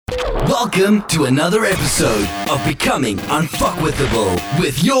Welcome to another episode of Becoming Unfuckwithable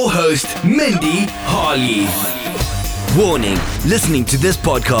with your host, Mindy Harley. Warning, listening to this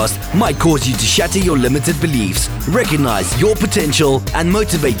podcast might cause you to shatter your limited beliefs, recognize your potential, and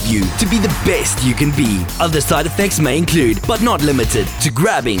motivate you to be the best you can be. Other side effects may include, but not limited to,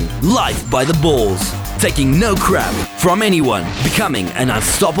 grabbing life by the balls, taking no crap from anyone, becoming an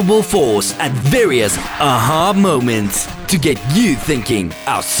unstoppable force at various aha moments to get you thinking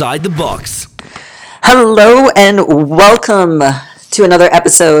outside the box. Hello and welcome to another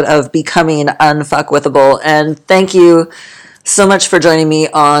episode of Becoming Unfuckwithable, and thank you so much for joining me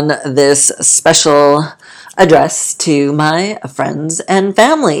on this special address to my friends and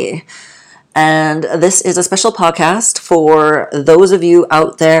family. And this is a special podcast for those of you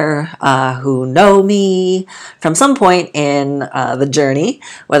out there who know me from some point in the journey,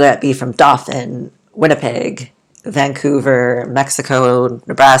 whether that be from Dauphin, Winnipeg, Vancouver, Mexico,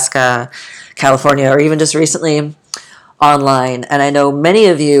 Nebraska, California, or even just recently online. And I know many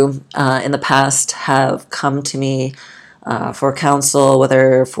of you in the past have come to me for counsel,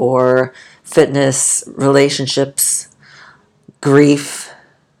 whether for fitness, relationships, grief,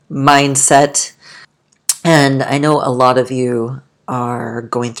 mindset. And I know a lot of you are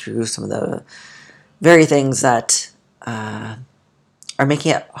going through some of the very things that are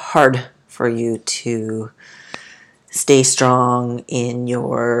making it hard for you to stay strong in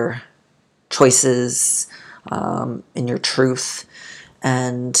your choices, in your truth.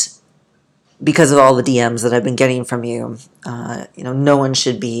 And because of all the DMs that I've been getting from you, no one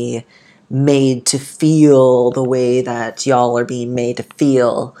should be made to feel the way that y'all are being made to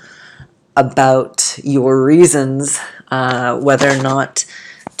feel about your reasons, whether or not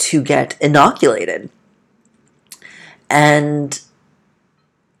to get inoculated. And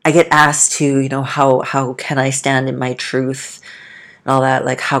I get asked to, how can I stand in my truth and all that?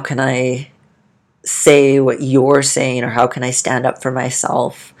 Like, how can I say what you're saying, or how can I stand up for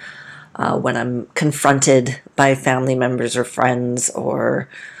myself when I'm confronted by family members or friends or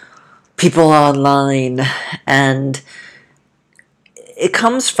people online? And it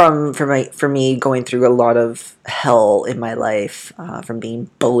comes for me going through a lot of hell in my life, from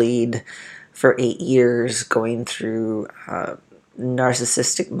being bullied for 8 years, going through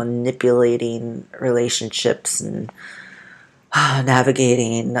narcissistic manipulating relationships, and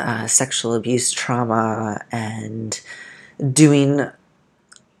navigating sexual abuse trauma, and doing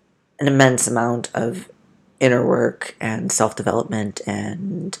an immense amount of inner work and self-development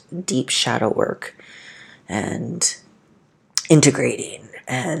and deep shadow work, and integrating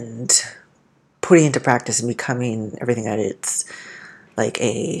and putting into practice and becoming everything that it's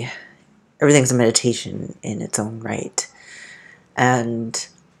everything's a meditation in its own right. And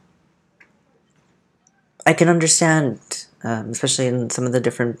I can understand, especially in some of the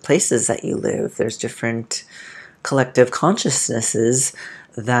different places that you live, there's different collective consciousnesses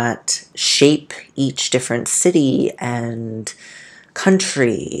that shape each different city and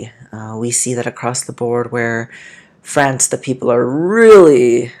country. We see that across the board, where France, the people are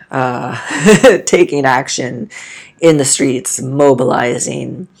really taking action in the streets,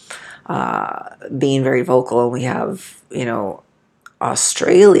 mobilizing, being very vocal. And we have,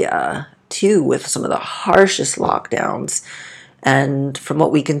 Australia too, with some of the harshest lockdowns. And from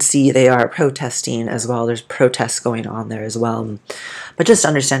what we can see, they are protesting as well. There's protests going on there as well. But just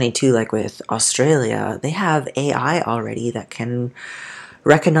understanding too, like with Australia, they have AI already that can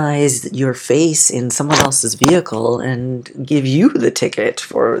recognize your face in someone else's vehicle and give you the ticket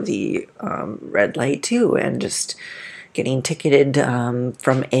for the red light too, and just getting ticketed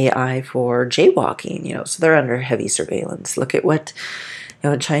from AI for jaywalking, so they're under heavy surveillance. Look at what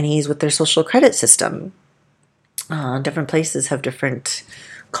Chinese with their social credit system. Different places have different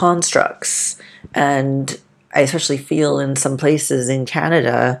constructs, and I especially feel in some places in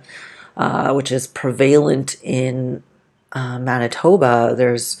Canada, which is prevalent in Manitoba,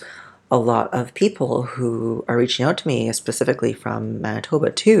 there's a lot of people who are reaching out to me, specifically from Manitoba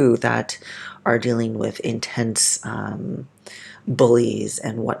too, that are dealing with intense bullies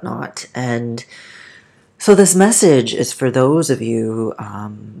and whatnot. And so this message is for those of you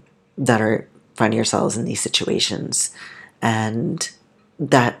that are finding yourselves in these situations, and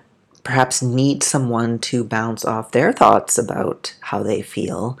that perhaps need someone to bounce off their thoughts about how they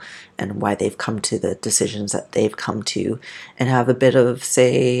feel and why they've come to the decisions that they've come to, and have a bit of,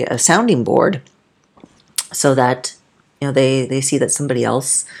 say, a sounding board, so that they see that somebody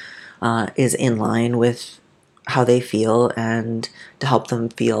else is in line with how they feel, and to help them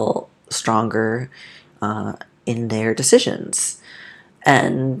feel stronger in their decisions.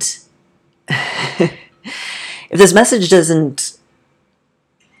 And if this message doesn't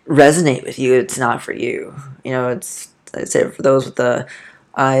resonate with you, it's not for you. You know, it's, I say, for those with the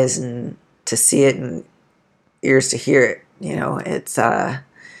eyes and to see it and ears to hear it. You know, it's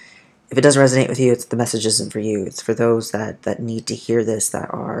if it doesn't resonate with you, it's the message isn't for you. It's for those that need to hear this,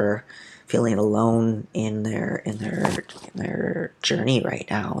 that are feeling alone in their journey right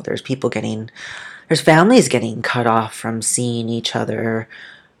now. There's families getting cut off from seeing each other.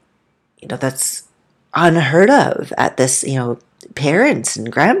 You know, that's unheard of at this, you know, parents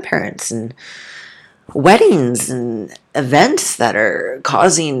and grandparents and weddings and events that are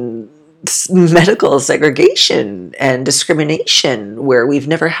causing medical segregation and discrimination where we've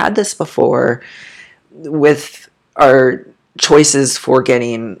never had this before, with our choices for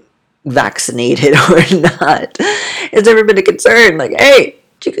getting vaccinated or not. It's never been a concern. Like, hey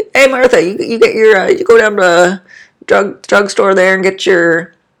Martha, you get your you go down to drugstore there and get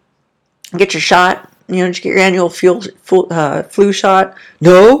your shot. You know, did you get your annual flu shot?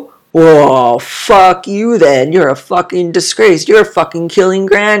 No? Oh, fuck you then. You're a fucking disgrace. You're fucking killing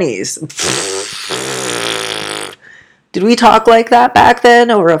grannies. Did we talk like that back then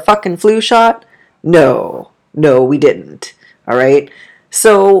over a fucking flu shot? No, we didn't. All right?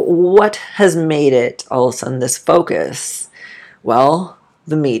 So what has made it all of a sudden this focus? Well,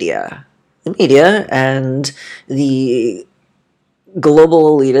 the media. The media and the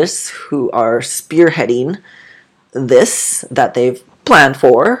global elitists who are spearheading this, that they've planned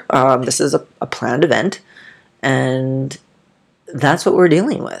for. This is a planned event, and that's what we're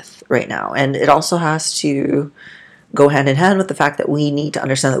dealing with right now. And it also has to go hand in hand with the fact that we need to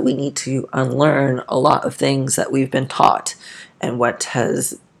understand that we need to unlearn a lot of things that we've been taught, and what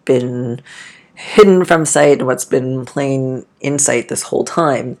has been hidden from sight and what's been plain in sight this whole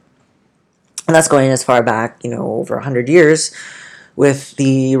time. And that's going as far back, you know, over 100 years, with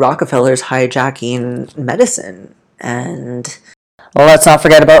the Rockefellers hijacking medicine. And well, let's not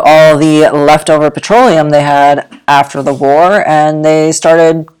forget about all the leftover petroleum they had after the war, and they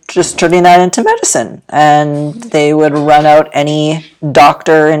started just turning that into medicine. And they would run out any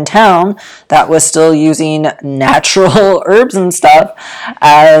doctor in town that was still using natural herbs and stuff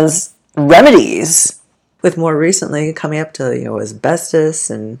as remedies. With more recently coming up to, you know, asbestos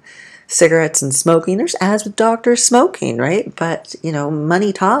and cigarettes and smoking. There's ads with doctors smoking, right? But, you know,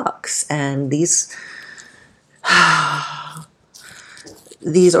 money talks, and these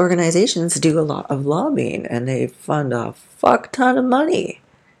organizations do a lot of lobbying, and they fund a fuck ton of money,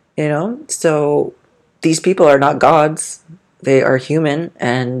 you know? So these people are not gods. They are human,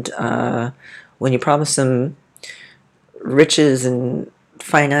 and when you promise them riches and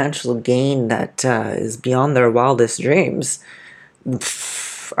financial gain that is beyond their wildest dreams,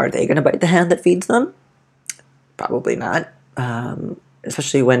 are they going to bite the hand that feeds them? Probably not,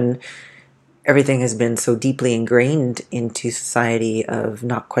 especially when everything has been so deeply ingrained into society of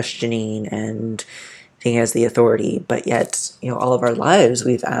not questioning and taking as the authority. But yet, you know, all of our lives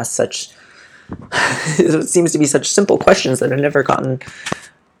we've asked such it seems to be such simple questions that have never gotten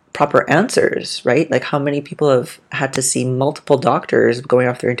proper answers, right? Like, how many people have had to see multiple doctors going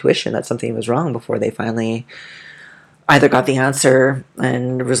off their intuition that something was wrong before they finally either got the answer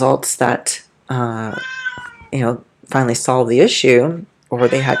and results that finally solved the issue, or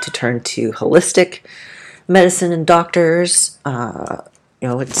they had to turn to holistic medicine and doctors.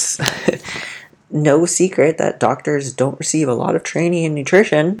 It's no secret that doctors don't receive a lot of training in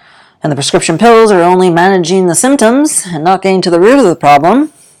nutrition, and the prescription pills are only managing the symptoms and not getting to the root of the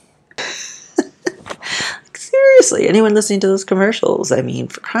problem. Seriously, anyone listening to those commercials, I mean,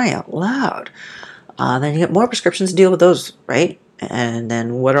 for crying out loud. Then you get more prescriptions to deal with those, right? And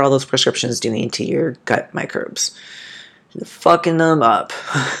then what are all those prescriptions doing to your gut microbes? They're fucking them up.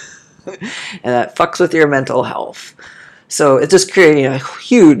 And that fucks with your mental health. So it's just creating a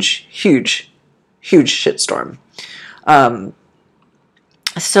huge shitstorm.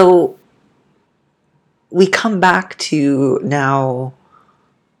 So we come back to now,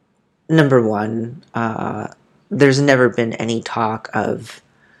 number one, there's never been any talk of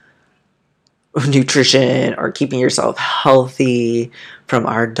nutrition or keeping yourself healthy from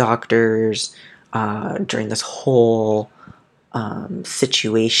our doctors during this whole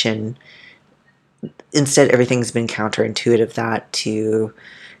situation. Instead, everything's been counterintuitive that to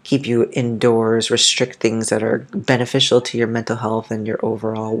keep you indoors, restrict things that are beneficial to your mental health and your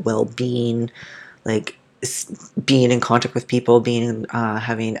overall well-being, like being in contact with people,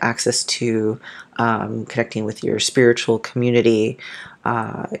 having access to connecting with your spiritual community,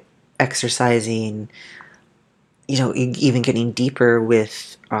 exercising, even getting deeper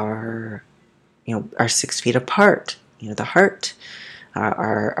with our 6 feet apart, the heart,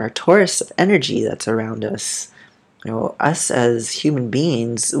 our torus of energy that's around us, Us as human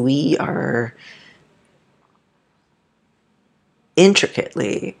beings, we are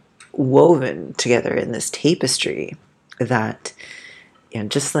intricately woven together in this tapestry that,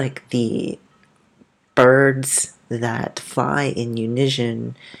 just like the birds that fly in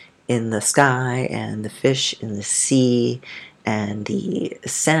unison in the sky and the fish in the sea and the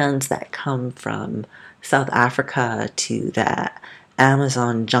sands that come from South Africa to the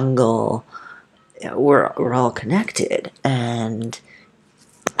Amazon jungle, we're all connected. And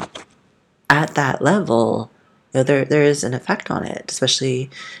at that level, there is an effect on it, especially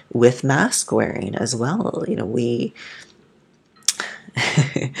with mask wearing as well.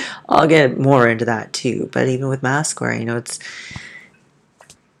 I'll get more into that too. But even with mask wearing,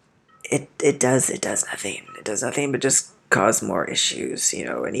 it does nothing. It does nothing but just cause more issues.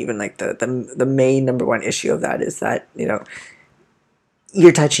 And even like the main number one issue of that is that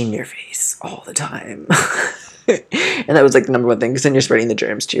you're touching your face all the time. And that was like the number one thing, because then you're spreading the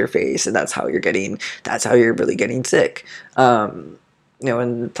germs to your face, and that's how you're really getting sick. And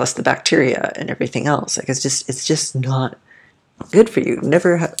plus the bacteria and everything else. Like it's just not good for you.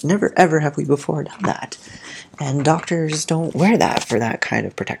 Never ever have we before done that. And doctors don't wear that for that kind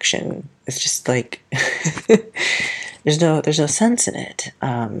of protection. It's just like there's no sense in it.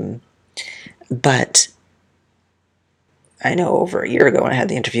 But I know over a year ago when I had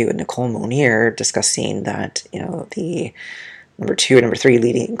the interview with Nicole Monier discussing that, the number 2 and number 3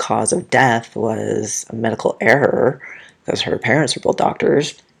 leading cause of death was a medical error because her parents were both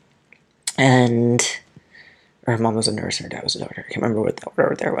doctors, and her mom was a nurse and her dad was a doctor. I can't remember what the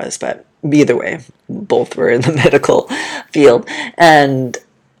order there was, but either way, both were in the medical field. And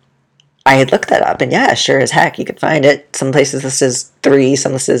I had looked that up, and yeah, sure as heck, you could find it. Some places this is 3,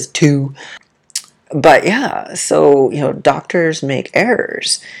 some this is 2. But yeah, so, doctors make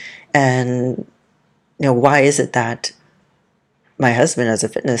errors. And, why is it that my husband, as a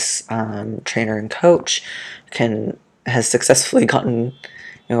fitness trainer and coach, has successfully gotten,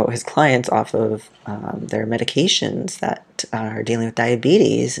 his clients off of their medications that are dealing with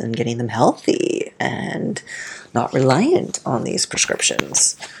diabetes and getting them healthy and not reliant on these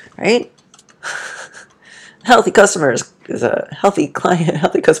prescriptions, right? Healthy customers is a healthy client.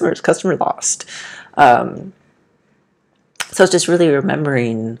 Healthy customer is customer lost. So it's just really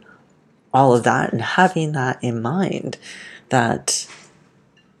remembering all of that and having that in mind, that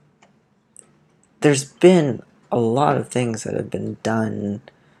there's been a lot of things that have been done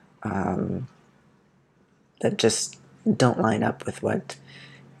that just don't line up with what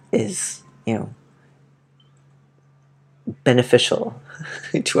is, beneficial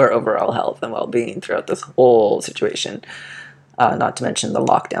to our overall health and well-being throughout this whole situation. Not to mention the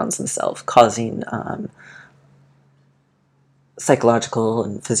lockdowns themselves causing psychological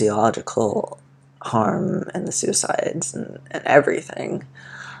and physiological harm, and the suicides and everything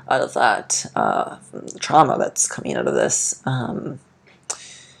out of that, from the trauma that's coming out of this.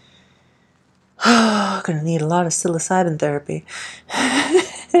 Gonna need a lot of psilocybin therapy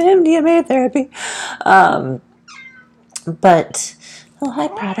and MDMA therapy. But hi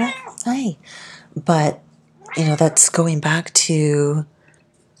Prada, hi. But that's going back to,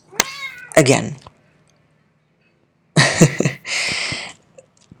 again,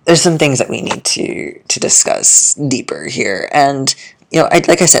 there's some things that we need to discuss deeper here. And,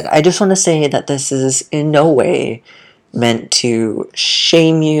 like I said, I just want to say that this is in no way meant to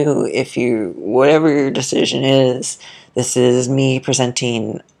shame you whatever your decision is. This is me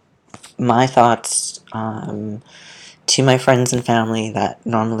presenting my thoughts to my friends and family that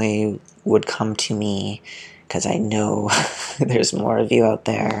normally would come to me, because I know there's more of you out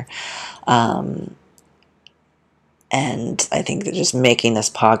there. And I think that just making this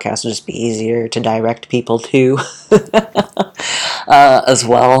podcast will just be easier to direct people to as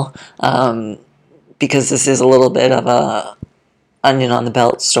well. Because this is a little bit of a onion on the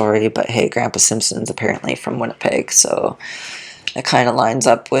belt story, but hey, Grandpa Simpson's apparently from Winnipeg, so it kind of lines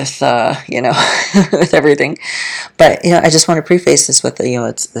up with, with everything. But, I just want to preface this with,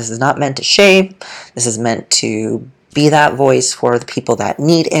 this is not meant to shame. This is meant to be that voice for the people that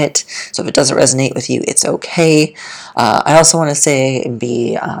need it. So if it doesn't resonate with you, it's okay. I also want to say and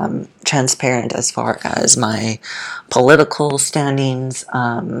be transparent as far as my political standings.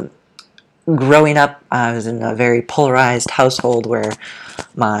 Growing up, I was in a very polarized household where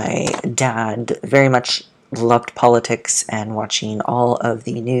my dad very much loved politics and watching all of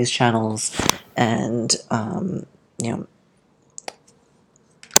the news channels and,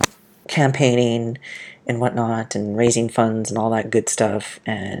 campaigning and whatnot and raising funds and all that good stuff.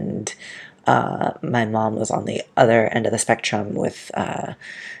 And my mom was on the other end of the spectrum with,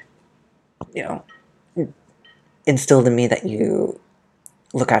 instilled in me that you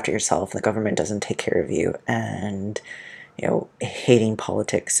look after yourself. The government doesn't take care of you, and hating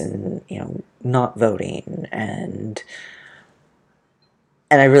politics and not voting, and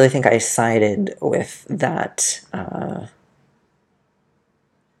I really think I sided with that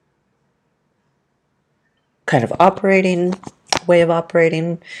kind of way of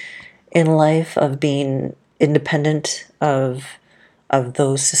operating in life, of being independent of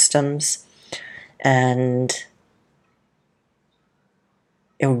those systems. And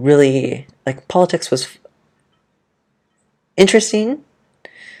really, like, politics was interesting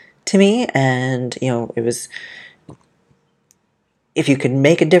to me, and it was, if you could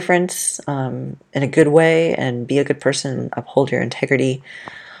make a difference in a good way and be a good person, uphold your integrity.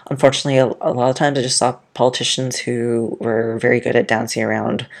 Unfortunately, a lot of times I just saw politicians who were very good at dancing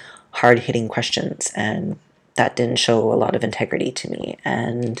around hard-hitting questions, and that didn't show a lot of integrity to me.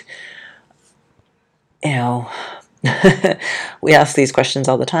 And we ask these questions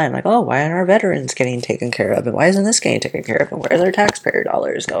all the time, like, oh, why aren't our veterans getting taken care of, and why isn't this getting taken care of, and where's our taxpayer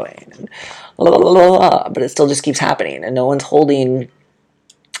dollars going, and blah, blah, blah, blah. But it still just keeps happening, and no one's holding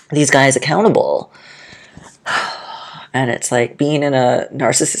these guys accountable. And it's like being in a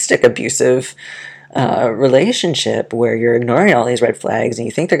narcissistic, abusive relationship where you're ignoring all these red flags, and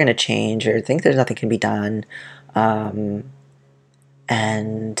you think they're going to change, or think there's nothing can be done, and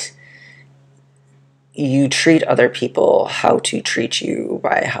you treat other people how to treat you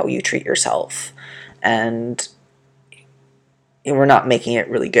by how you treat yourself. And we're not making it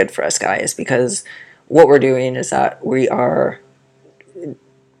really good for us guys, because what we're doing is that we are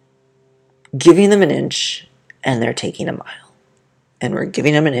giving them an inch and they're taking a mile, and we're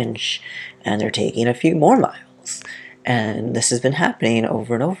giving them an inch and they're taking a few more miles. And this has been happening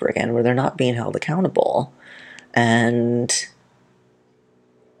over and over again, where they're not being held accountable. And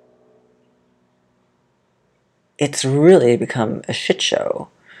it's really become a shit show.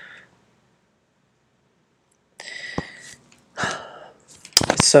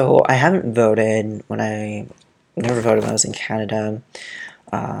 So I haven't voted never voted when I was in Canada.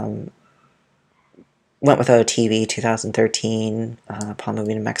 Went with OTV 2013 upon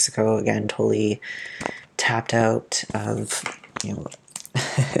moving to Mexico. Again, totally tapped out of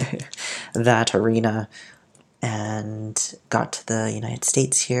that arena, and got to the United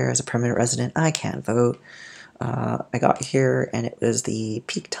States here as a permanent resident. I can't vote. I got here, and it was the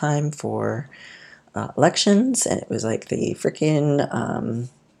peak time for elections, and it was like the freaking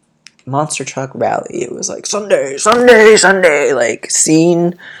monster truck rally. It was like Sunday, Sunday, Sunday. Like,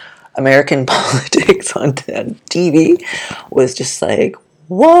 seeing American politics on TV was just like,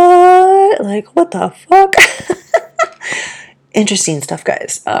 what? Like, what the fuck? Interesting stuff,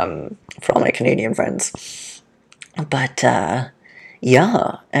 guys, for all my Canadian friends. But,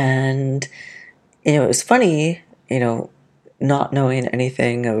 yeah, and, it was funny, not knowing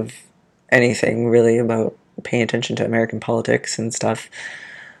anything really about paying attention to American politics and stuff.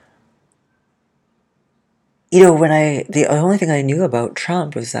 The only thing I knew about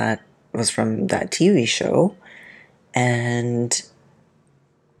Trump was from that TV show, and it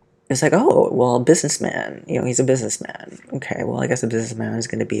was like, oh, well, businessman, he's a businessman. Okay, well, I guess a businessman is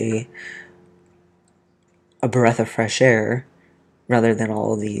going to be a breath of fresh air rather than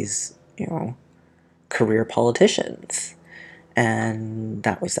all of these, career politicians. And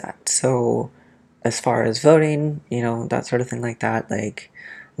that was that. So as far as voting, that sort of thing like that, like,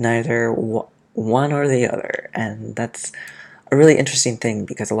 neither one or the other. And that's a really interesting thing,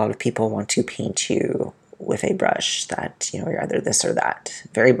 because a lot of people want to paint you with a brush that, you're either this or that.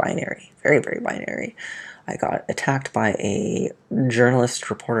 Very binary. Very, very binary. I got attacked by a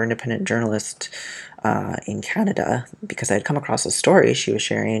independent journalist in Canada, because I had come across a story she was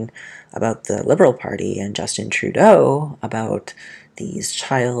sharing about the Liberal Party and Justin Trudeau, about these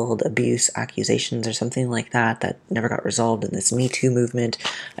child abuse accusations or something like that never got resolved in this Me Too movement.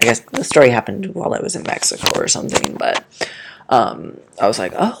 I guess the story happened while I was in Mexico or something, but I was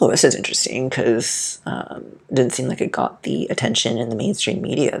like, oh, this is interesting, because it didn't seem like it got the attention in the mainstream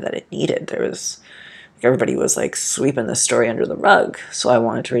media that it needed. Everybody was like sweeping the story under the rug. So I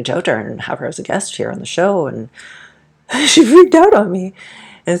wanted to reach out to her and have her as a guest here on the show, and she freaked out on me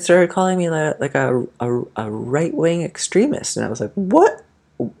and started calling me like a right-wing extremist. And I was like, what?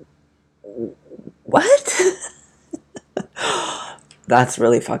 That's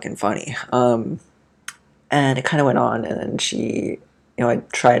really fucking funny. And it kind of went on, and then she, I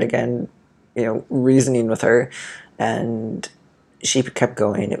tried again, reasoning with her, and she kept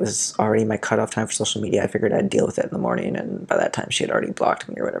going. It was already my cutoff time for social media. I figured I'd deal with it in the morning, and by that time she had already blocked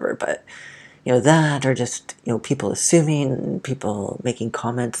me or whatever. But, that, or just, people assuming, people making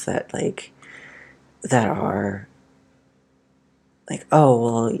comments that are like, oh,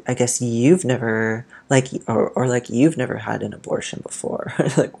 well, I guess you've never, like, or like, you've never had an abortion before.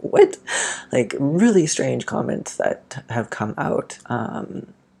 Like, what? Like, really strange comments that have come out.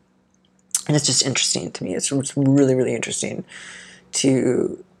 And it's just interesting to me. It's really, really interesting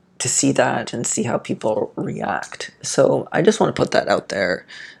to see that and see how people react. So I just want to put that out there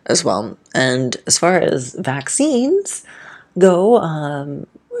as well. And as far as vaccines go,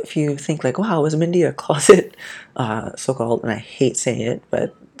 if you think like, wow, was Mindy a closet, so-called, and I hate saying it,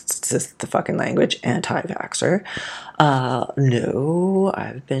 but it's just the fucking language, anti-vaxxer. No,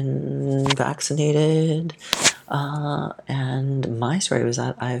 I've been vaccinated, and my story was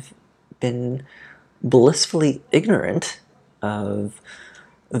that I've been blissfully ignorant of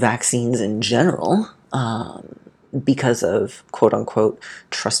vaccines in general, because of quote unquote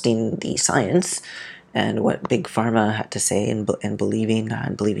trusting the science and what big pharma had to say, and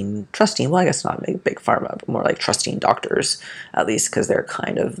trusting, well, I guess not big pharma, but more like trusting doctors, at least, because they're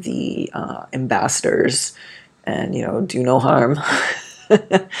kind of the ambassadors and, do no harm.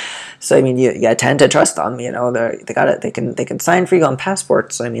 So I mean, you tend to trust them. They can sign for you on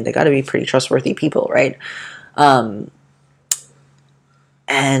passports. So I mean, they got to be pretty trustworthy people, right?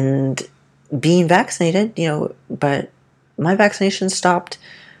 And being vaccinated, but my vaccination stopped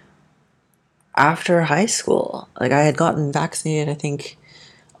after high school. Like, I had gotten vaccinated, I think,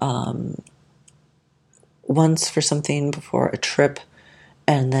 once for something before a trip,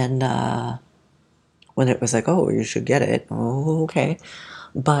 and then when it was like, oh, you should get it. Oh, okay.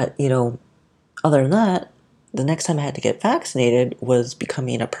 But, other than that, the next time I had to get vaccinated was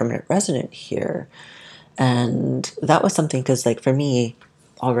becoming a permanent resident here. And that was something, because, like, for me,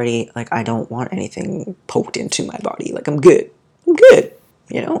 already, like, I don't want anything poked into my body. Like, I'm good. I'm good.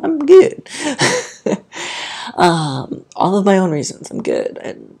 I'm good. All of my own reasons, I'm good.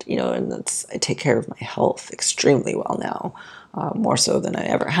 And, and I take care of my health extremely well now, more so than I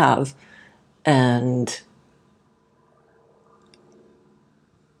ever have. And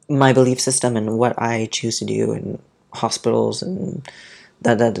my belief system and what I choose to do in hospitals and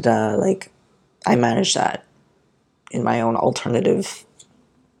like, I manage that in my own alternative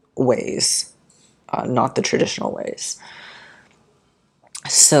ways, not the traditional ways.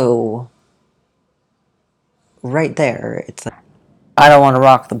 So right there, it's like, I don't want to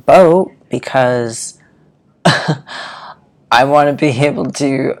rock the boat because I want to be able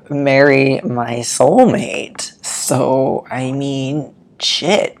to marry my soulmate. So, I mean,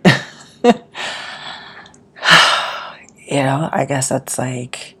 shit. I guess that's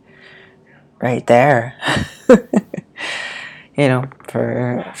like right there.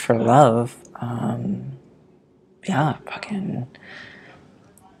 For love. Yeah, fucking.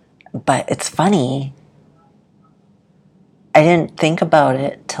 But it's funny, I didn't think about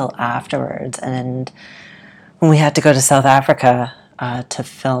it till afterwards. And when we had to go to South Africa to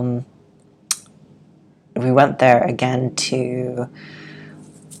film, we went there again to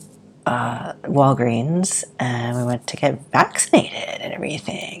Walgreens, and we went to get vaccinated and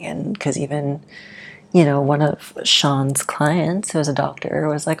everything. And because even, one of Sean's clients, who was a doctor,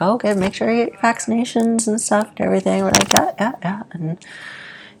 was like, oh, okay, make sure you get your vaccinations and stuff and everything. We're like, yeah. And,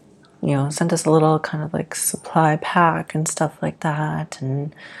 sent us a little kind of like supply pack and stuff like that.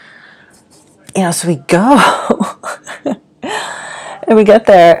 And, so we go. And we get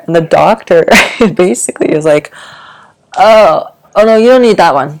there, and the doctor basically is like, oh no, you don't need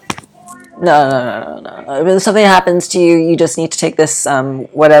that one. No. If something happens to you, you just need to take this,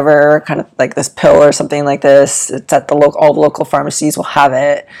 whatever, kind of like this pill or something like this. It's at all the local pharmacies will have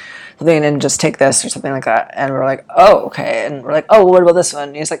it. Something, and just take this or something like that. And we're like, oh, okay. And we're like, oh, what about this one?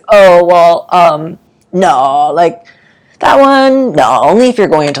 And he's like, oh, well, no, like, that one, no, only if you're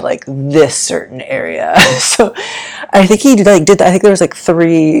going into like this certain area. So I think he I think there was like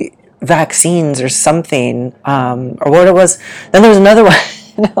 3 vaccines or something, or what it was. Then there was another one.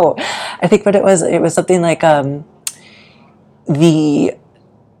 No, I think what it was something like, because you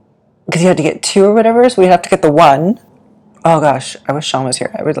had to get 2 or whatever, so we'd have to get the 1. Oh gosh, I wish Sean was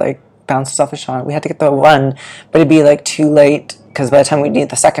here. I would like bounce this off of Sean. We had to get the 1, but it'd be like too late, because by the time we need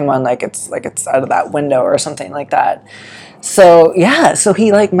the second one, it's out of that window or something like that. So yeah, so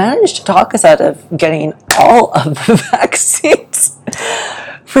he like managed to talk us out of getting all of the vaccines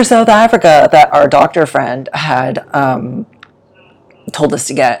for South Africa that our doctor friend had told us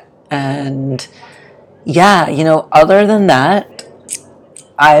to get. And yeah, other than that,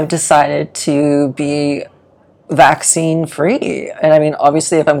 I've decided to be vaccine free. And I mean,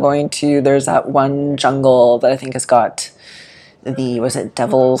 obviously, if I'm going to, there's that one jungle that I think has got was it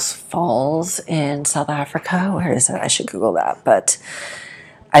Devil's Falls in South Africa? Where is it? I should Google that. But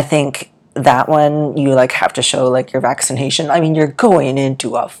I think that one, you like have to show like your vaccination. I mean, you're going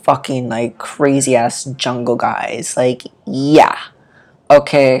into a fucking like crazy ass jungle, guys. Like, yeah,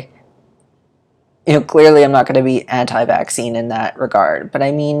 okay. Clearly I'm not going to be anti-vaccine in that regard, but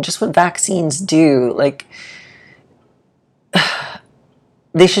I mean, just what vaccines do, like,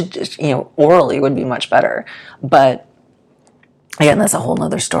 they should just, orally would be much better. But again, that's a whole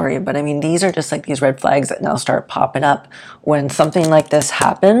nother story. But I mean, these are just like these red flags that now start popping up when something like this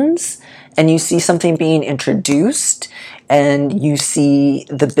happens and you see something being introduced and you see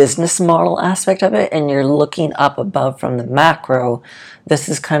the business model aspect of it and you're looking up above from the macro. This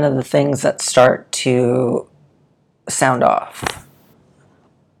is kind of the things that start to sound off.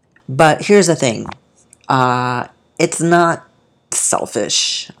 But here's the thing. It's not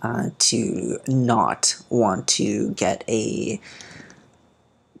selfish to not want to get a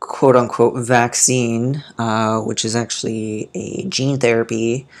quote-unquote vaccine, which is actually a gene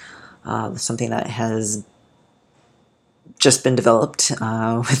therapy, something that has just been developed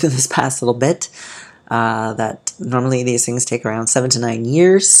within this past little bit, that normally these things take around 7 to 9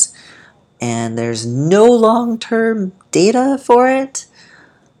 years, and there's no long-term data for it.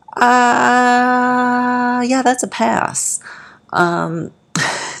 Yeah, that's a pass. And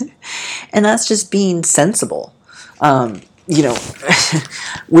that's just being sensible. Would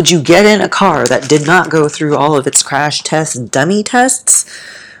you get in a car that did not go through all of its crash test dummy tests?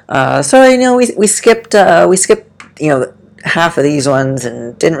 So we skipped half of these ones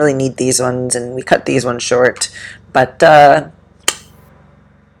and didn't really need these ones, and we cut these ones short. But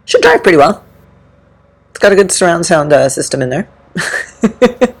should drive pretty well. It's got a good surround sound system in there.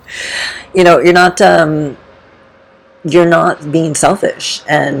 You're not being selfish.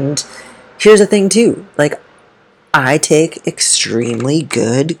 And here's the thing too, like, I take extremely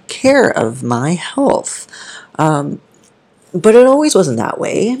good care of my health. But it always wasn't that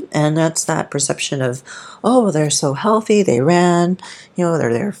way. And that's that perception of, oh, they're so healthy, they ran,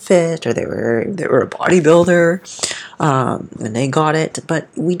 they're fit, or they were a bodybuilder, and they got it. But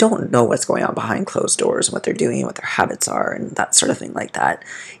we don't know what's going on behind closed doors and what they're doing, what their habits are, and that sort of thing like that.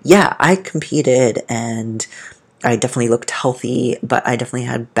 Yeah, I competed and I definitely looked healthy, but I definitely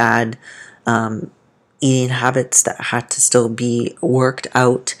had bad eating habits that had to still be worked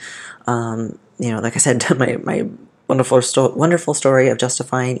out. Like I said, my wonderful story of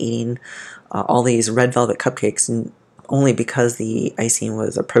justifying eating all these red velvet cupcakes, and only because the icing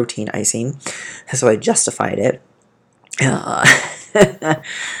was a protein icing, so I justified it. And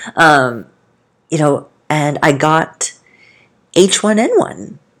I got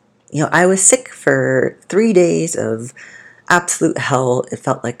H1N1. I was sick for 3 days of absolute hell. It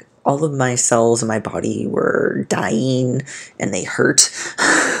felt like all of my cells in my body were dying and they hurt.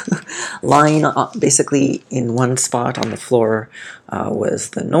 Lying basically in one spot on the floor was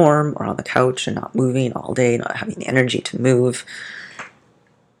the norm, or on the couch and not moving all day, not having the energy to move.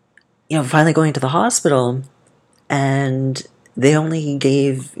 Finally going to the hospital, and they only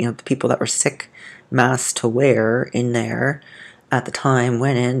gave, the people that were sick masks to wear in there. At the time,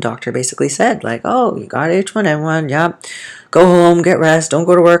 went in, doctor basically said, like, oh, you got H1N1, yeah, go home, get rest, don't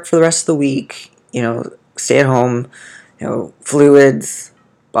go to work for the rest of the week, stay at home, fluids,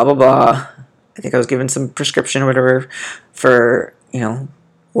 blah, blah, blah. I think I was given some prescription or whatever for,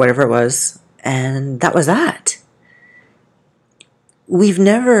 whatever it was. And that was that. We've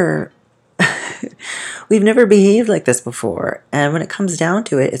never behaved like this before. And when it comes down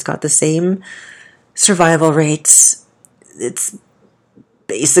to it, it's got the same survival rates. It's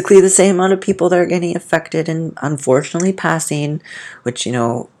basically the same amount of people that are getting affected and unfortunately passing, which,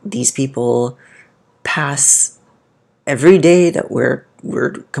 these people pass every day that we're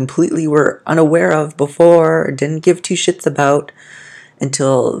completely unaware of before, didn't give two shits about,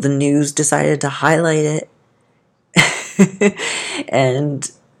 until the news decided to highlight it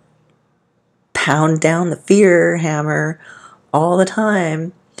and pound down the fear hammer all the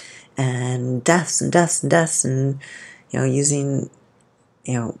time, and deaths and deaths and deaths, and using,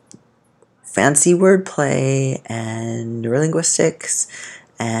 fancy wordplay and neurolinguistics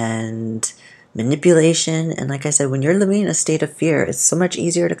and manipulation. And like I said, when you're living in a state of fear, it's so much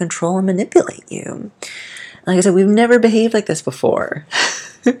easier to control and manipulate you. Like I said, we've never behaved like this before.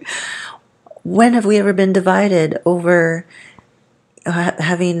 When have we ever been divided over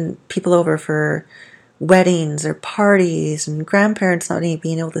having people over for weddings or parties, and grandparents not even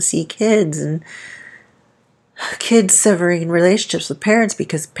being able to see kids, and kids severing relationships with parents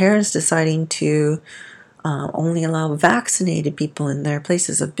because parents deciding to only allow vaccinated people in their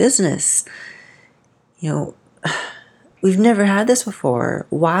places of business? We've never had this before.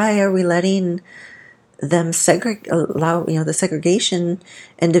 Why are we letting allow the segregation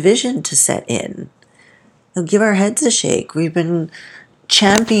and division to set in. They'll give our heads a shake. We've been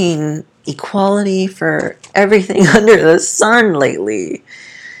championing equality for everything under the sun lately.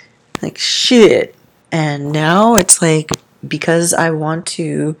 Like shit. And now it's like, because I want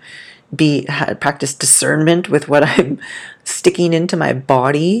to practice discernment with what I'm sticking into my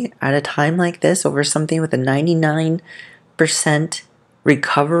body at a time like this over something with a 99%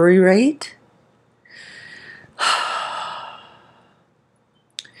 recovery rate.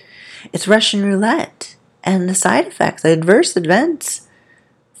 It's Russian roulette. And the side effects, the adverse events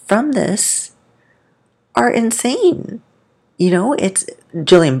from this are insane. It's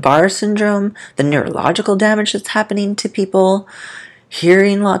Guillain-Barré syndrome, the neurological damage that's happening to people,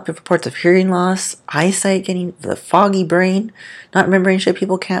 hearing loss, reports of hearing loss, eyesight, getting the foggy brain, not remembering shit,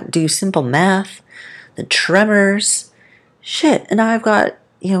 people can't do simple math, the tremors, shit. And now I've got,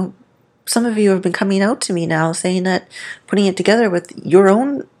 some of you have been coming out to me now saying that, putting it together with your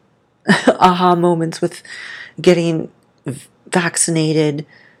own aha moments with getting vaccinated,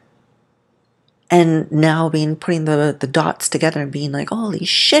 and now putting the dots together and being like, holy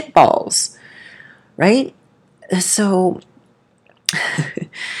shit balls, right? So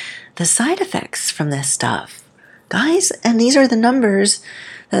the side effects from this stuff, guys, and these are the numbers,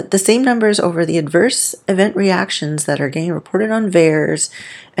 the same numbers over the adverse event reactions that are getting reported on VAERS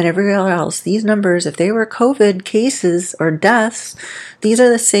and everywhere else. These numbers, if they were COVID cases or deaths, these are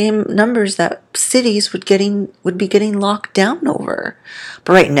the same numbers that cities would be getting locked down over.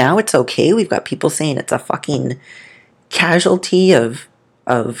 But right now it's okay. We've got people saying it's a fucking casualty of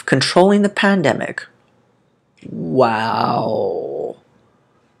controlling the pandemic. Wow.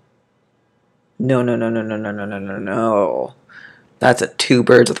 No. That's a two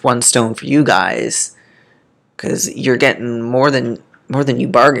birds with one stone for you guys, because you're getting more than you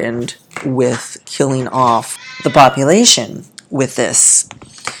bargained with killing off the population with this.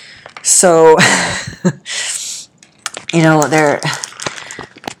 So,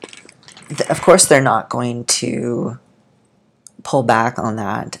 of course they're not going to pull back on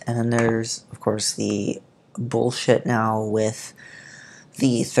that. And then there's, of course, the bullshit now with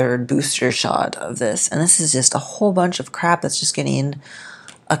the third booster shot of this. And this is just a whole bunch of crap that's just getting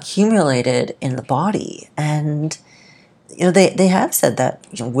accumulated in the body. And, they have said that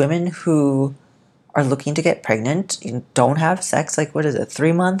women who are looking to get pregnant don't have sex, like, what is it,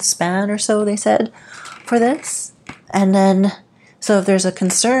 3-month span or so, they said, for this. And then, so if there's a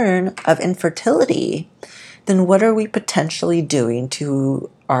concern of infertility, then what are we potentially doing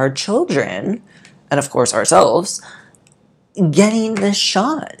to our children, and of course ourselves, getting this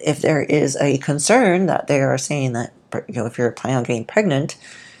shot? If there is a concern that they are saying that, if you're planning on getting pregnant,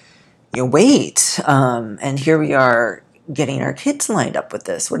 wait. And here we are getting our kids lined up with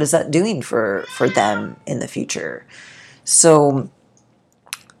this. What is that doing for them in the future? So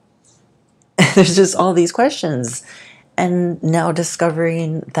there's just all these questions. And now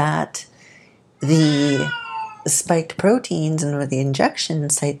discovering that the spiked proteins and with the injection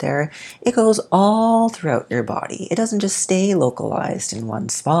site there, it goes all throughout your body. It doesn't just stay localized in one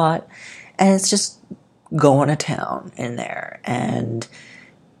spot, and it's just going to town in there, and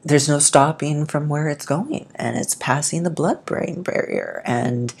there's no stopping from where it's going, and it's passing the blood-brain barrier,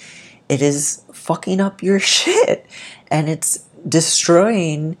 and it is fucking up your shit, and it's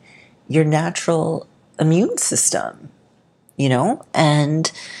destroying your natural immune system,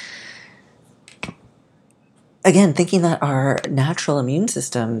 and again, thinking that our natural immune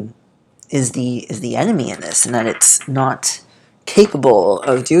system is the enemy in this, and that it's not capable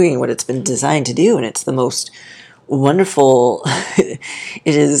of doing what it's been designed to do, and it's the most wonderful. It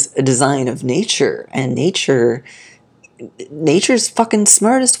is a design of nature, and nature's fucking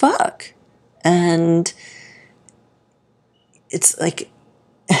smart as fuck, and it's like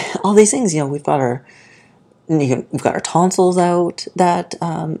all these things. We've got our tonsils out that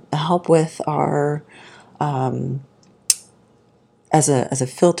help with our as a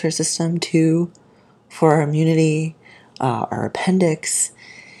filter system too for our immunity, our appendix.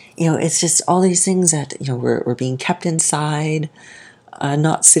 It's just all these things that we're being kept inside,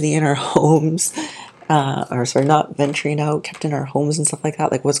 not sitting in our homes, not venturing out, kept in our homes and stuff like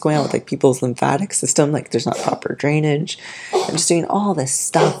that. Like, what's going on with like people's lymphatic system? Like, there's not proper drainage. And just doing all this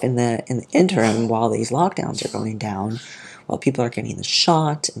stuff in the interim while these lockdowns are going down, while people are getting the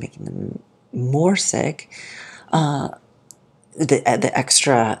shot and making them more sick. The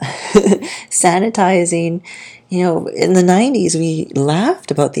extra sanitizing. In the 90s, we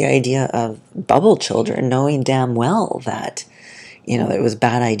laughed about the idea of bubble children, knowing damn well that, it was a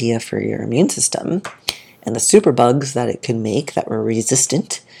bad idea for your immune system and the superbugs that it could make that were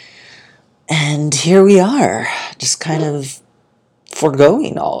resistant. And here we are, just kind of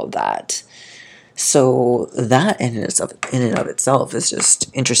foregoing all of that. So that in and of itself is just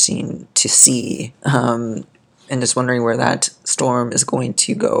interesting to see, and just wondering where that storm is going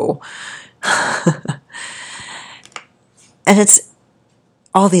to go. And it's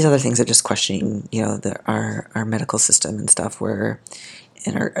all these other things are just questioning, our medical system and stuff, where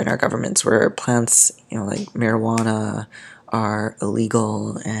in our governments, where plants, like marijuana, are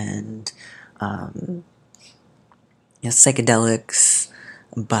illegal, and psychedelics,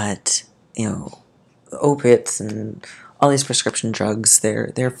 but opiates and all these prescription drugs,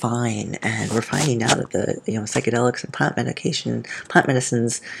 they're fine. And we're finding now that the psychedelics and plant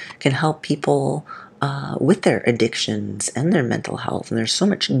medicines can help people with their addictions and their mental health, and there's so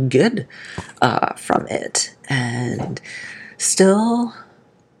much good from it, and still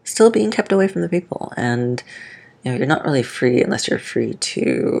being kept away from the people. And you're not really free unless you're free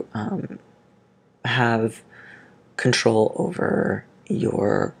to have control over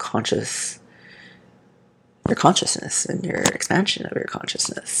your consciousness and your expansion of your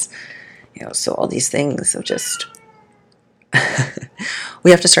consciousness. So all these things of just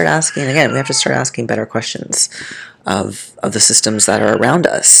we have to start asking better questions of the systems that are around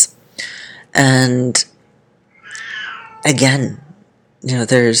us. And again,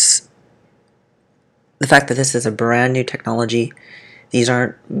 there's the fact that this is a brand new technology. These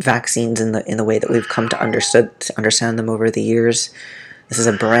aren't vaccines in the way that we've come to understand them over the years. This is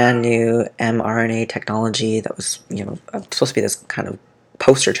a brand new mRNA technology that was, supposed to be this kind of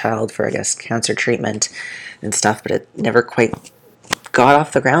poster child for, I guess, cancer treatment and stuff, but it never quite got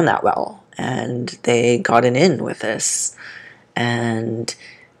off the ground that well. And they got an in with this. And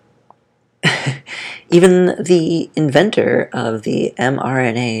even the inventor of the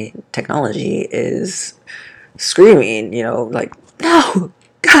mRNA technology is screaming, like, no,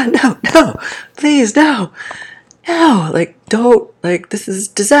 God, no, please, no, don't, this is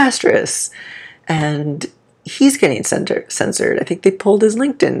disastrous. And he's getting censored. I think they pulled his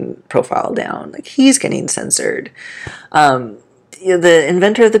LinkedIn profile down. He's getting censored. The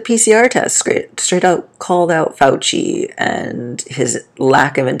inventor of the PCR test straight out called out Fauci and his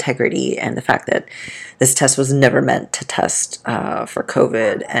lack of integrity, and the fact that this test was never meant to test for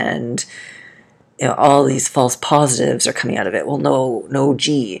COVID, and all these false positives are coming out of it. Well, no,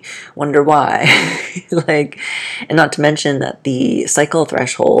 gee, wonder why. And not to mention that the cycle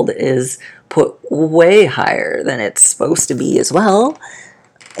threshold is put way higher than it's supposed to be as well.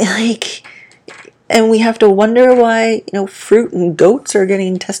 And we have to wonder why, fruit and goats are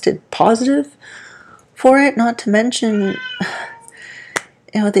getting tested positive for it. Not to mention,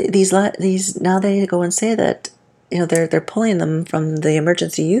 these now they go and say that, they're pulling them from the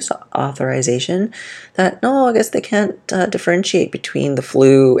emergency use authorization. That no, I guess they can't differentiate between the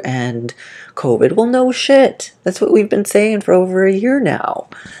flu and COVID. Well, no shit. That's what we've been saying for over a year now,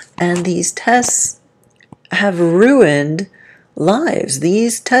 and these tests have ruined lives.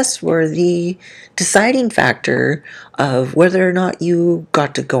 These tests were the deciding factor of whether or not you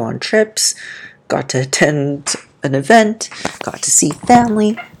got to go on trips, got to attend an event, got to see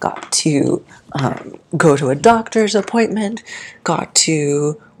family, got to go to a doctor's appointment, got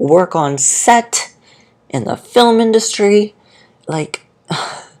to work on set in the film industry.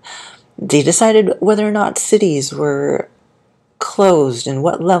 They decided whether or not cities were closed and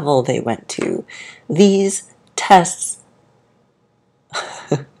what level they went to. These tests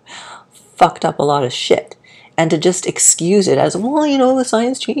fucked up a lot of shit. And to just excuse it as, well, the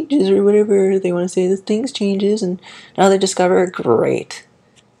science changes or whatever, they want to say that things changes and now they discover, great.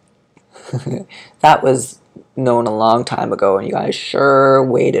 That was known a long time ago, and you guys sure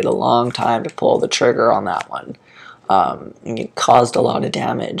waited a long time to pull the trigger on that one. And it caused a lot of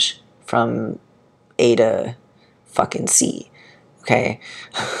damage from A to fucking C. Okay?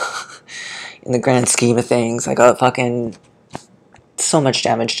 In the grand scheme of things, fucking so much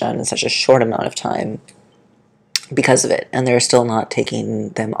damage done in such a short amount of time because of it, and they're still not taking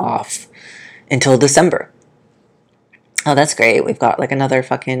them off until December. Oh, that's great. We've got another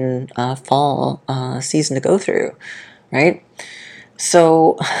fucking fall season to go through, right?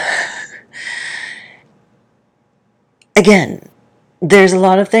 So, again, there's a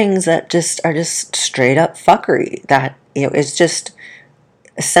lot of things that are just straight up fuckery that, it's just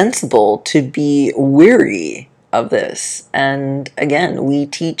sensible to be weary of this. And again, we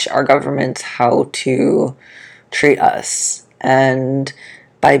teach our governments how to treat us, and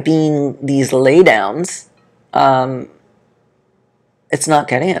by being these laydowns, it's not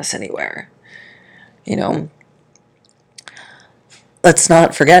getting us anywhere. Let's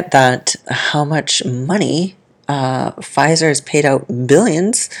not forget that how much money Pfizer has paid out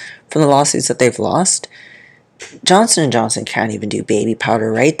billions from the lawsuits that they've lost. Johnson & Johnson can't even do baby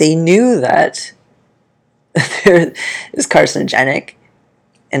powder, right? They knew that it was carcinogenic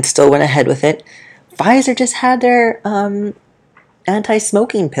and still went ahead with it. Pfizer just had their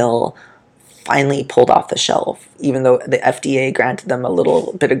anti-smoking pill finally pulled off the shelf, even though the FDA granted them a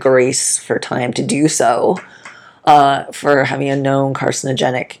little bit of grace for time to do so, for having a known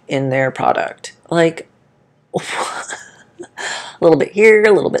carcinogenic in their product. Like, a little bit here,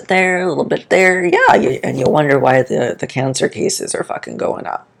 a little bit there, a little bit there. Yeah, and you wonder why the cancer cases are fucking going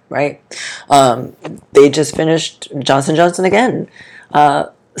up, right? They just finished Johnson & Johnson again.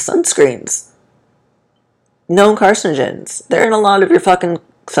 Sunscreens. Known carcinogens. They're in a lot of your fucking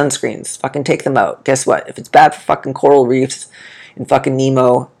sunscreens. Fucking take them out. Guess what? If it's bad for fucking coral reefs and fucking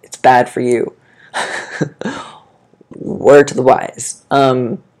Nemo, it's bad for you. Word to the wise.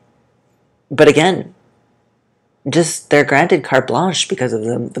 But again, just they're granted carte blanche because of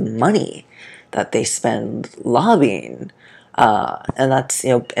the money that they spend lobbying. And that's,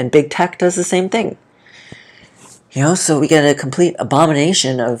 and big tech does the same thing. So we get a complete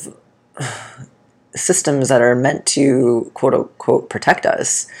abomination of systems that are meant to quote unquote protect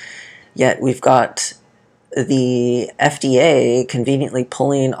us. Yet we've got the FDA conveniently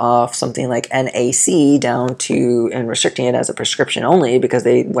pulling off something like NAC down to and restricting it as a prescription only because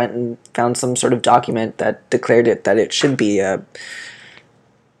they went and found some sort of document that declared it that it should be a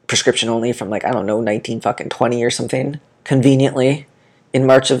prescription only from 1920 or something, conveniently in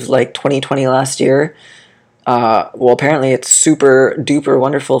March of 2020 last year. Well, apparently it's super duper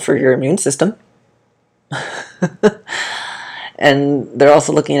wonderful for your immune system. And they're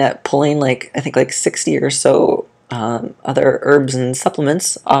also looking at pulling I think 60 or so other herbs and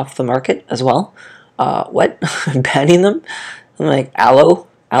supplements off the market as well. What? Banning them? I'm like, aloe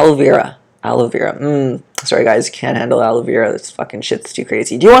vera. Sorry guys, you can't handle aloe vera. This fucking shit's too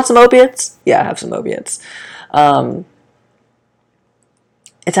crazy. Do you want some opiates? Yeah, have some opiates.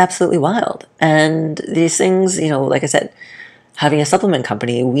 It's absolutely wild. And these things, like I said, having a supplement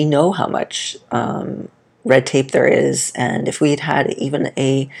company, we know how much red tape there is. And if we'd had even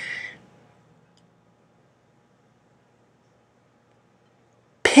a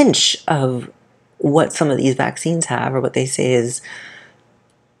pinch of what some of these vaccines have, or what they say is,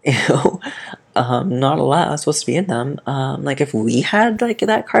 not allowed, supposed to be in them. If we had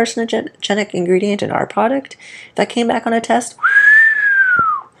that carcinogenic ingredient in our product, if that came back on a test,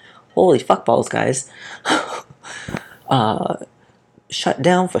 holy fuck balls, guys. Shut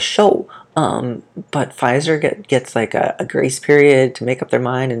down for show. But Pfizer gets a grace period to make up their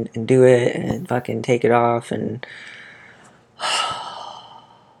mind and do it and fucking take it off and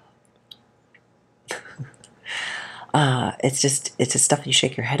it's just stuff you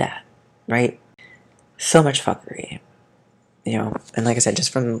shake your head at, right? So much fuckery, and like I said,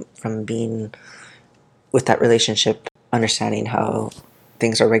 just from being with that relationship, understanding how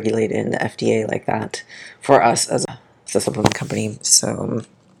things are regulated in the FDA like that for us as a supplement company. So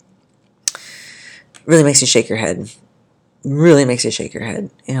really makes you shake your head.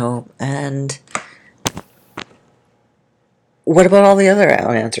 And what about all the other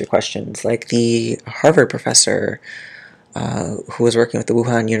unanswered questions, like the Harvard professor who was working with the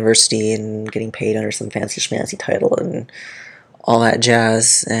Wuhan University and getting paid under some fancy schmancy title and all that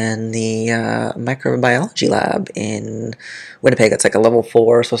jazz, and the microbiology lab in Winnipeg. It's a level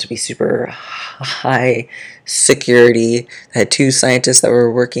 4, supposed to be super high security. I had 2 scientists that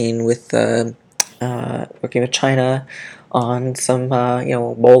were working with China on some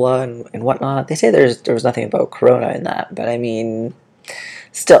Ebola and whatnot. They say there was nothing about corona in that, but I mean,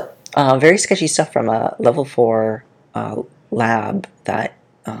 still very sketchy stuff from a level 4 lab that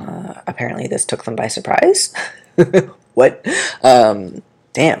apparently this took them by surprise. What?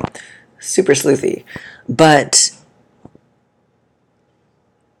 Damn. Super sleuthy. But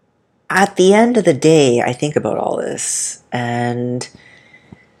at the end of the day, I think about all this, and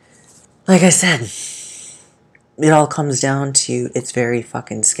like I said, it all comes down to it's very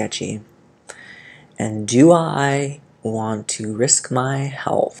fucking sketchy. And do I want to risk my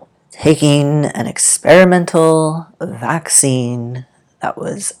health taking an experimental vaccine that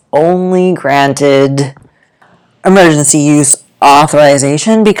was only granted emergency use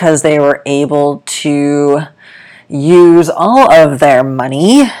authorization because they were able to use all of their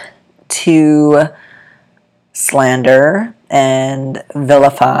money to slander and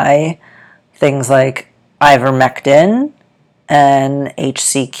vilify things like ivermectin and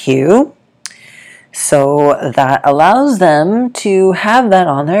HCQ? So that allows them to have that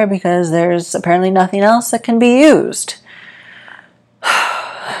on there because there's apparently nothing else that can be used.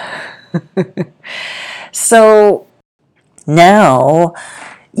 So now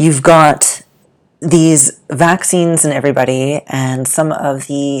you've got these vaccines in everybody, and some of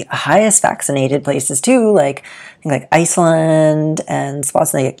the highest vaccinated places too, like Iceland and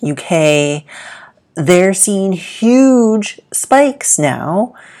spots like UK, they're seeing huge spikes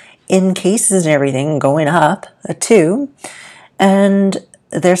now in cases and everything, going up too. And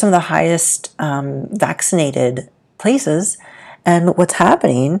they're some of the highest vaccinated places. And what's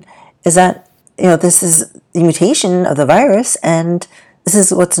happening is that, this is the mutation of the virus, and this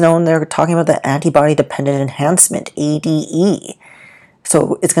is what's known, they're talking about the antibody-dependent enhancement, ADE.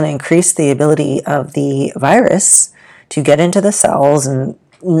 So it's going to increase the ability of the virus to get into the cells and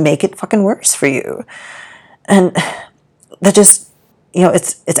make it fucking worse for you. And that just,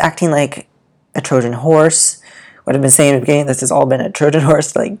 it's acting like a Trojan horse. What I've been saying at the beginning, this has all been a Trojan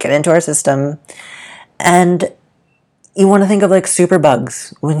horse to get into our system. And you want to think of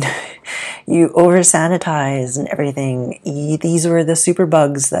superbugs. When you over-sanitize and everything, these were the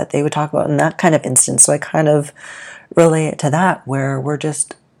superbugs that they would talk about in that kind of instance. So I kind of relate it to that, where we're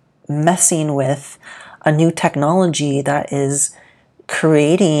just messing with a new technology that is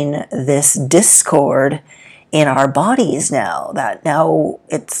creating this discord in our bodies now, that now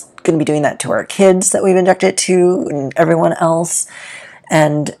it's going to be doing that to our kids that we've injected it to and everyone else.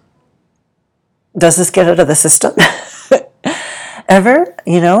 And does this get out of the system ever?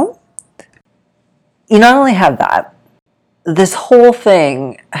 You not only have that, this whole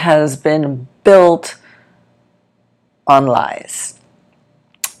thing has been built on lies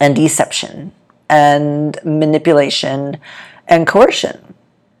and deception and manipulation and coercion,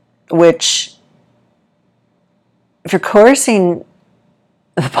 which, if you're coercing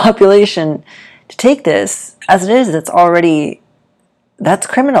the population to take this as it is, that's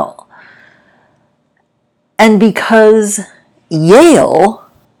criminal. And because Yale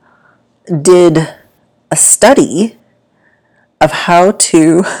did a study of how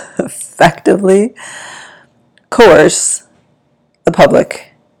to effectively coerce the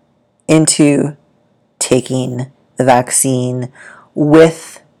public into taking the vaccine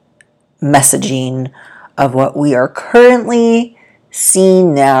with messaging of what we are currently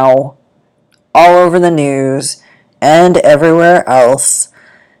seeing now all over the news and everywhere else.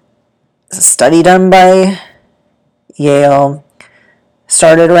 It's a study done by Yale,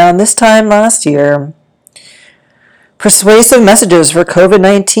 started around this time last year. Persuasive messages for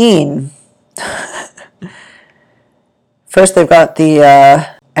COVID-19. First, they've got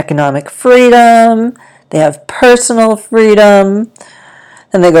the economic freedom. They have personal freedom.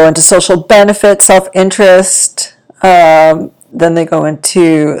 Then they go into social benefit, self-interest. Then they go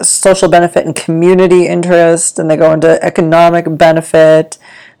into social benefit and community interest. Then they go into economic benefit.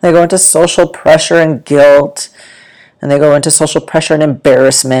 They go into social pressure and guilt. And they go into social pressure and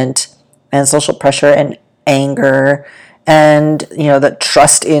embarrassment. And social pressure and anger. And, that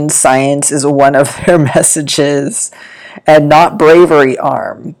trust in science is one of their messages. And not bravery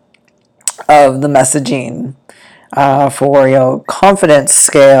arm of the messaging. For confidence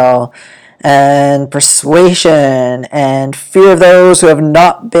scale and persuasion and fear of those who have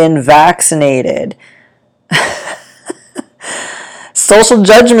not been vaccinated, social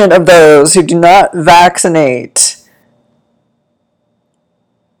judgment of those who do not vaccinate.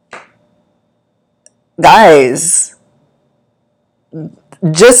 Guys,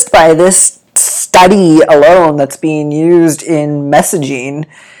 just by this study alone that's being used in messaging,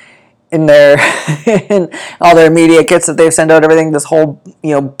 in their in all their media kits that they've sent out, everything, this whole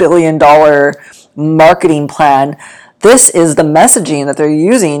 $1 billion marketing plan, this is the messaging that they're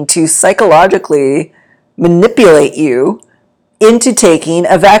using to psychologically manipulate you into taking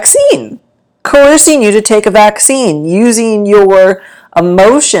a vaccine, coercing you to take a vaccine, using your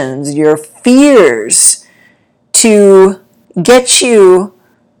emotions, your fears to get you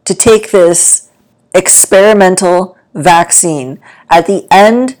to take this experimental vaccine. At the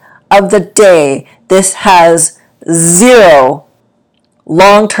end of the day, this has 0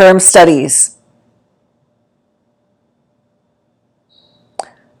 long-term studies.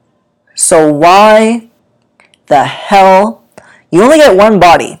 So why the hell? You only get one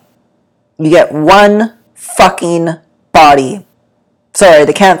body. You get one fucking body. Sorry,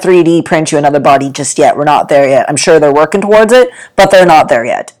 they can't 3D print you another body just yet. We're not there yet. I'm sure they're working towards it, but they're not there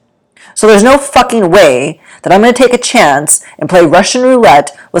yet. So there's no fucking way that I'm going to take a chance and play Russian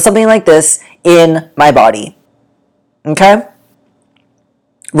roulette with something like this in my body. Okay?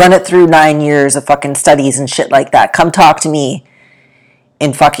 Run it through 9 years of fucking studies and shit like that. Come talk to me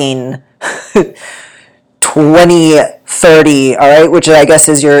in fucking 2030, all right? Which I guess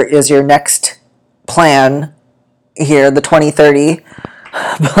is your next plan here, the 2030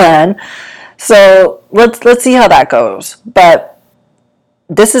 plan. So let's see how that goes. But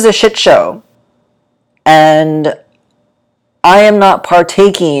this is a shit show, and I am not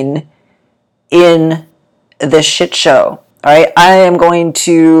partaking in this shit show. All right, I am going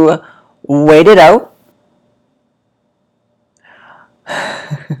to wait it out,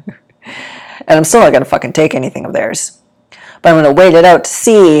 and I'm still not going to fucking take anything of theirs. But I'm going to wait it out to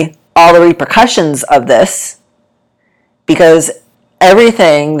see all the repercussions of this, because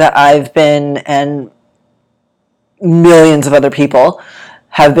everything that I've been, and millions of other people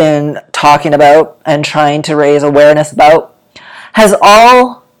have been talking about and trying to raise awareness about, has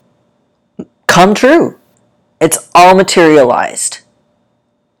all come true. It's all materialized.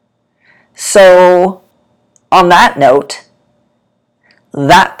 So, on that note,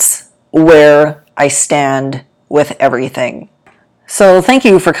 that's where I stand with everything. So thank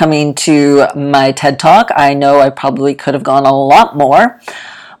you for coming to my TED Talk. I know I probably could have gone a lot more,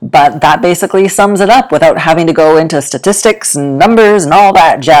 but that basically sums it up without having to go into statistics and numbers and all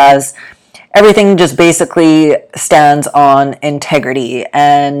that jazz. Everything just basically stands on integrity,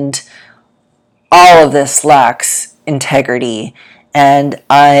 and all of this lacks integrity, and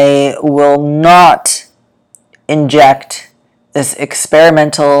I will not inject this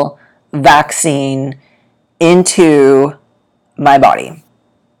experimental vaccine into my body.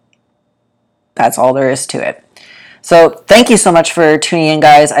 That's all there is to it. So thank you so much for tuning in,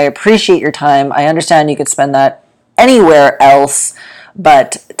 guys. I appreciate your time. I understand you could spend that anywhere else,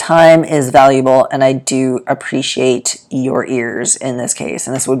 but time is valuable, and I do appreciate your ears in this case.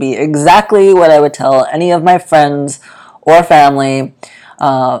 And this would be exactly what I would tell any of my friends or family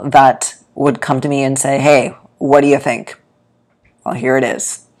that would come to me and say, hey, what do you think? Well, here it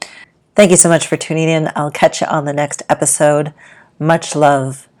is. Thank you so much for tuning in. I'll catch you on the next episode. Much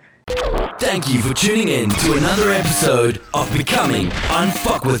love. Thank you for tuning in to another episode of Becoming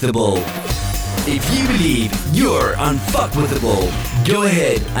Unfuckwithable. If you believe you're unfuckwithable, go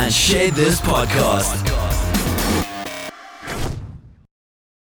ahead and share this podcast.